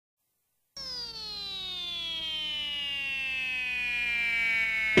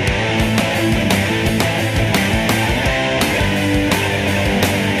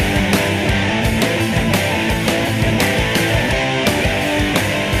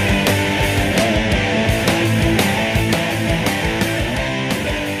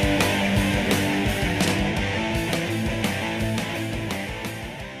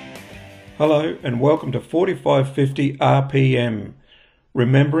Hello and welcome to 4550 RPM,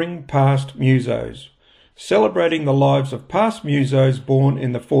 Remembering Past Musos, celebrating the lives of past musos born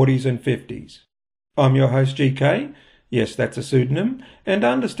in the 40s and 50s. I'm your host GK, yes that's a pseudonym, and to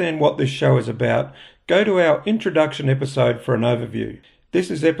understand what this show is about, go to our introduction episode for an overview. This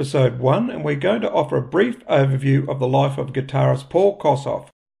is episode 1 and we're going to offer a brief overview of the life of guitarist Paul Kossoff,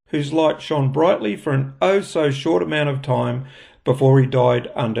 whose light shone brightly for an oh-so-short amount of time before he died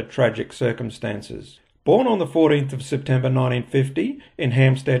under tragic circumstances. Born on the 14th of September 1950 in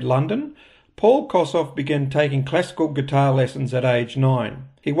Hampstead, London, Paul Kossoff began taking classical guitar lessons at age 9.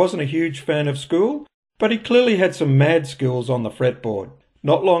 He wasn't a huge fan of school, but he clearly had some mad skills on the fretboard.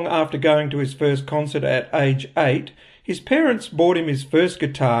 Not long after going to his first concert at age 8, his parents bought him his first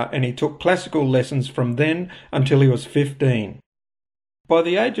guitar and he took classical lessons from then until he was 15. By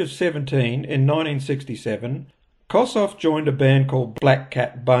the age of 17, in 1967, Kossoff joined a band called Black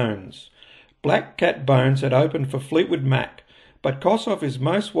Cat Bones. Black Cat Bones had opened for Fleetwood Mac, but Kossoff is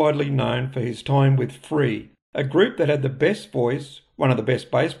most widely known for his time with Free, a group that had the best voice, one of the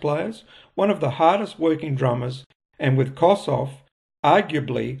best bass players, one of the hardest working drummers, and with Kossoff,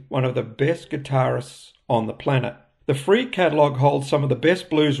 arguably one of the best guitarists on the planet. The Free catalogue holds some of the best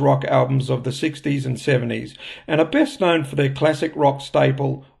blues rock albums of the 60s and 70s, and are best known for their classic rock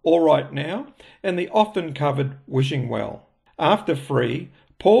staple, All Right Now, and the often covered Wishing Well. After Free,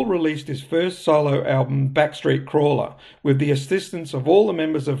 Paul released his first solo album, Backstreet Crawler, with the assistance of all the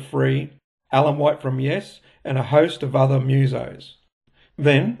members of Free, Alan White from Yes, and a host of other musos.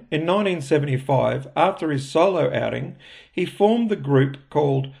 Then, in 1975, after his solo outing, he formed the group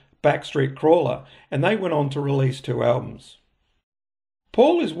called Backstreet Crawler, and they went on to release 2 albums.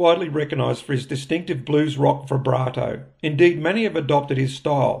 Paul is widely recognised for his distinctive blues rock vibrato. Indeed, many have adopted his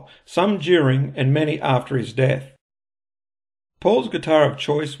style, some during and many after his death. Paul's guitar of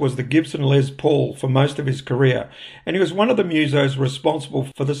choice was the Gibson Les Paul for most of his career, and he was one of the musos responsible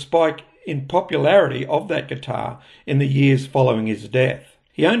for the spike in popularity of that guitar in the years following his death.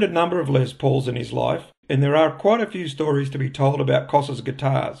 He owned a number of Les Pauls in his life, and there are quite a few stories to be told about Koss's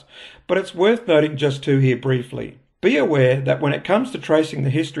guitars, but it's worth noting just 2 here briefly. Be aware that when it comes to tracing the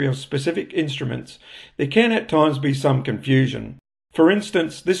history of specific instruments, there can at times be some confusion. For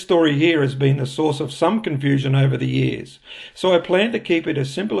instance, this story here has been the source of some confusion over the years, so I plan to keep it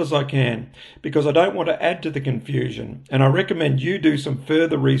as simple as I can because I don't want to add to the confusion, and I recommend you do some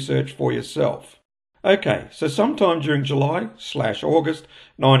further research for yourself. Okay, so sometime during July/August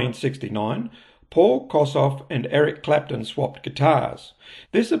 1969, Paul Kossoff and Eric Clapton swapped guitars.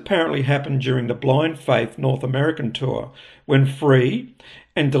 This apparently happened during the Blind Faith North American tour when Free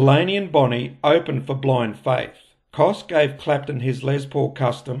and Delaney and Bonnie opened for Blind Faith. Koss gave Clapton his Les Paul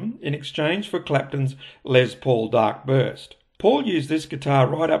Custom in exchange for Clapton's Les Paul Dark Burst. Paul used this guitar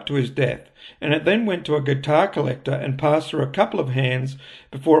right up to his death, and it then went to a guitar collector and passed through a couple of hands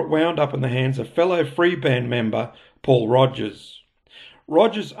before it wound up in the hands of fellow Free band member Paul Rodgers.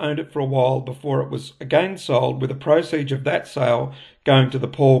 Rodgers owned it for a while before it was again sold, with the proceeds of that sale going to the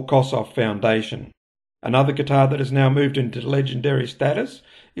Paul Kossoff Foundation. Another guitar that has now moved into legendary status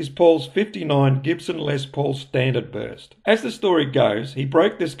is Paul's 59 Gibson Les Paul Standard Burst. As the story goes, he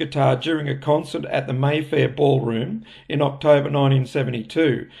broke this guitar during a concert at the Mayfair Ballroom in October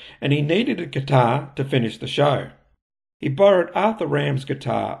 1972, and he needed a guitar to finish the show. He borrowed Aurthur Ramm's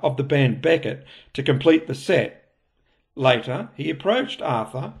guitar of the band Beckett to complete the set. Later, he approached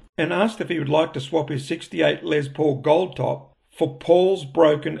Aurthur and asked if he would like to swap his 68 Les Paul Gold Top for Paul's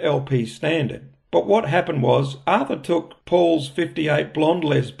broken LP Standard. But what happened was, Aurthur took Paul's 58 Blonde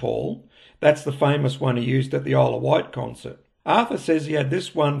Les Paul, that's the famous one he used at the Isle of Wight concert. Aurthur says he had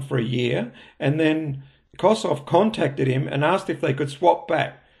this one for a year, and then Kossoff contacted him and asked if they could swap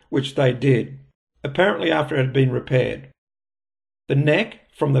back, which they did, apparently after it had been repaired. The neck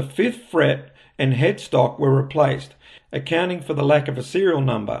from the 5th fret and headstock were replaced, accounting for the lack of a serial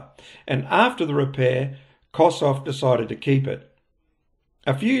number, and after the repair, Kossoff decided to keep it.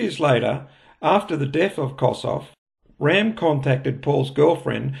 A few years later, after the death of Kossoff, Ramm contacted Paul's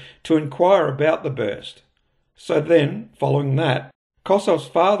girlfriend to inquire about the burst. So then, following that, Kossoff's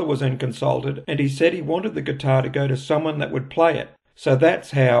father was then consulted, and he said he wanted the guitar to go to someone that would play it. So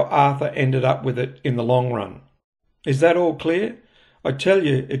that's how Aurthur ended up with it in the long run. Is that all clear? I tell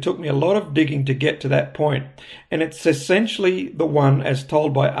you, it took me a lot of digging to get to that point, and it's essentially the one as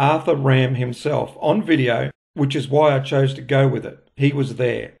told by Aurthur Ramm himself on video, which is why I chose to go with it. He was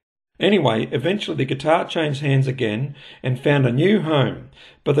there. Anyway, eventually the guitar changed hands again and found a new home,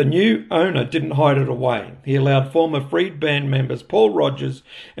 but the new owner didn't hide it away. He allowed former freed band members Paul Rodgers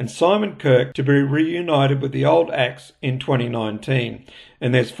and Simon Kirke to be reunited with the old acts in 2019.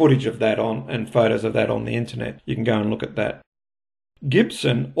 And there's footage of that and photos of that on the internet. You can go and look at that.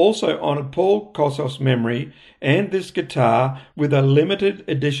 Gibson also honoured Paul Kossoff's memory and this guitar with a limited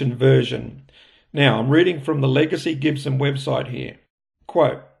edition version. Now, I'm reading from the Legacy Gibson website here.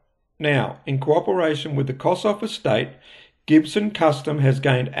 Quote, "Now, in cooperation with the Kossoff estate, Gibson Custom has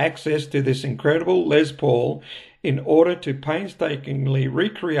gained access to this incredible Les Paul in order to painstakingly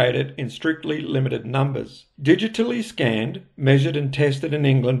recreate it in strictly limited numbers. Digitally scanned, measured and tested in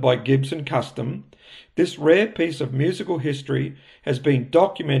England by Gibson Custom, this rare piece of musical history has been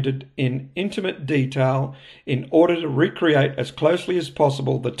documented in intimate detail in order to recreate as closely as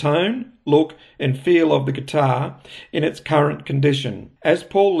possible the tone, look and feel of the guitar in its current condition, as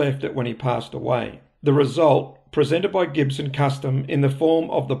Paul left it when he passed away. The result, presented by Gibson Custom in the form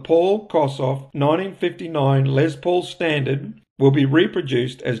of the Paul Kossoff 1959 Les Paul Standard, will be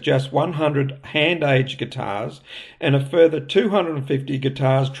reproduced as just 100 hand-aged guitars and a further 250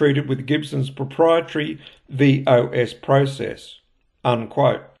 guitars treated with Gibson's proprietary VOS process."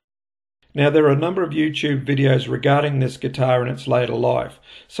 Unquote. Now, there are a number of YouTube videos regarding this guitar in its later life,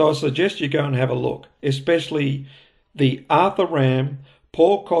 so I suggest you go and have a look, especially the Aurthur Ramm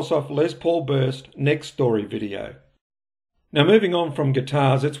Paul Kossoff Les Paul Burst Next Story video. Now, moving on from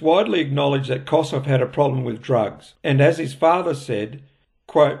guitars, it's widely acknowledged that Kossoff had a problem with drugs, and as his father said,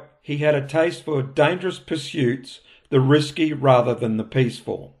 quote, "He had a taste for dangerous pursuits, the risky rather than the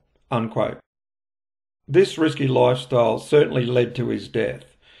peaceful," unquote. This risky lifestyle certainly led to his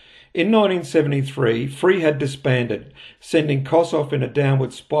death. In 1973, Free had disbanded, sending Kossoff in a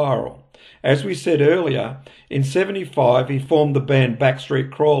downward spiral. As we said earlier, in 1975 he formed the band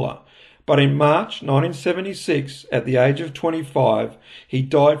Backstreet Crawler, but in March 1976, at the age of 25, he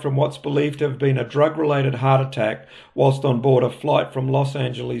died from what's believed to have been a drug-related heart attack whilst on board a flight from Los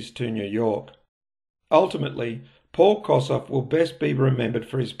Angeles to New York. Ultimately, Paul Kossoff will best be remembered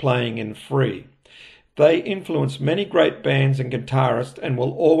for his playing in Free. They influenced many great bands and guitarists and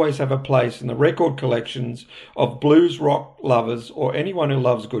will always have a place in the record collections of blues rock lovers or anyone who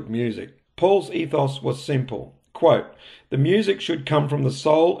loves good music. Paul's ethos was simple. Quote, "The music should come from the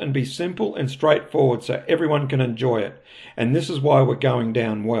soul and be simple and straightforward so everyone can enjoy it, and this is why we're going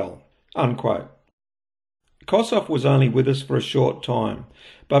down well." Unquote. Kossoff was only with us for a short time,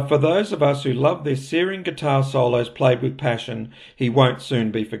 but for those of us who love their searing guitar solos played with passion, he won't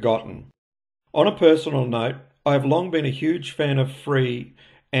soon be forgotten. On a personal note, I have long been a huge fan of Free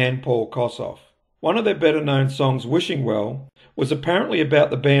and Paul Kossoff. One of their better-known songs, Wishing Well, was apparently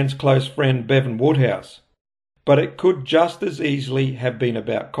about the band's close friend Bevan Woodhouse, but it could just as easily have been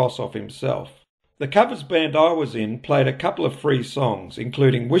about Kossoff himself. The covers band I was in played a couple of Free songs,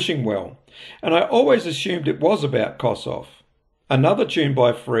 including Wishing Well, and I always assumed it was about Kossoff. Another tune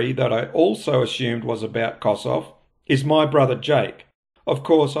by Free that I also assumed was about Kossoff is My Brother Jake. Of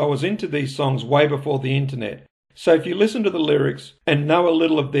course, I was into these songs way before the internet, so if you listen to the lyrics and know a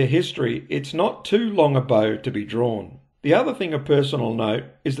little of their history, it's not too long a bow to be drawn. The other thing of personal note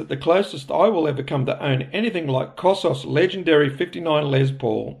is that the closest I will ever come to own anything like Kossoff's legendary 59 Les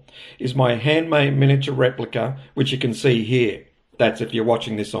Paul is my handmade miniature replica, which you can see here. That's if you're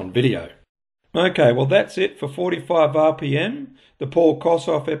watching this on video. Okay, well that's it for 45 RPM, the Paul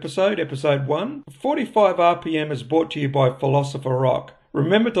Kossoff episode 1. 45 RPM is brought to you by Philosopher Rock.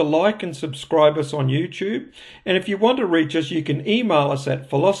 Remember to like and subscribe us on YouTube, and if you want to reach us, you can email us at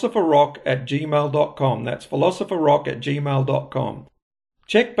philosopherrock@gmail.com. That's philosopherrock@gmail.com.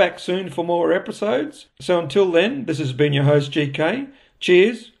 Check back soon for more episodes. So until then, this has been your host GK.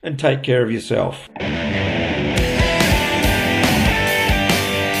 Cheers and take care of yourself.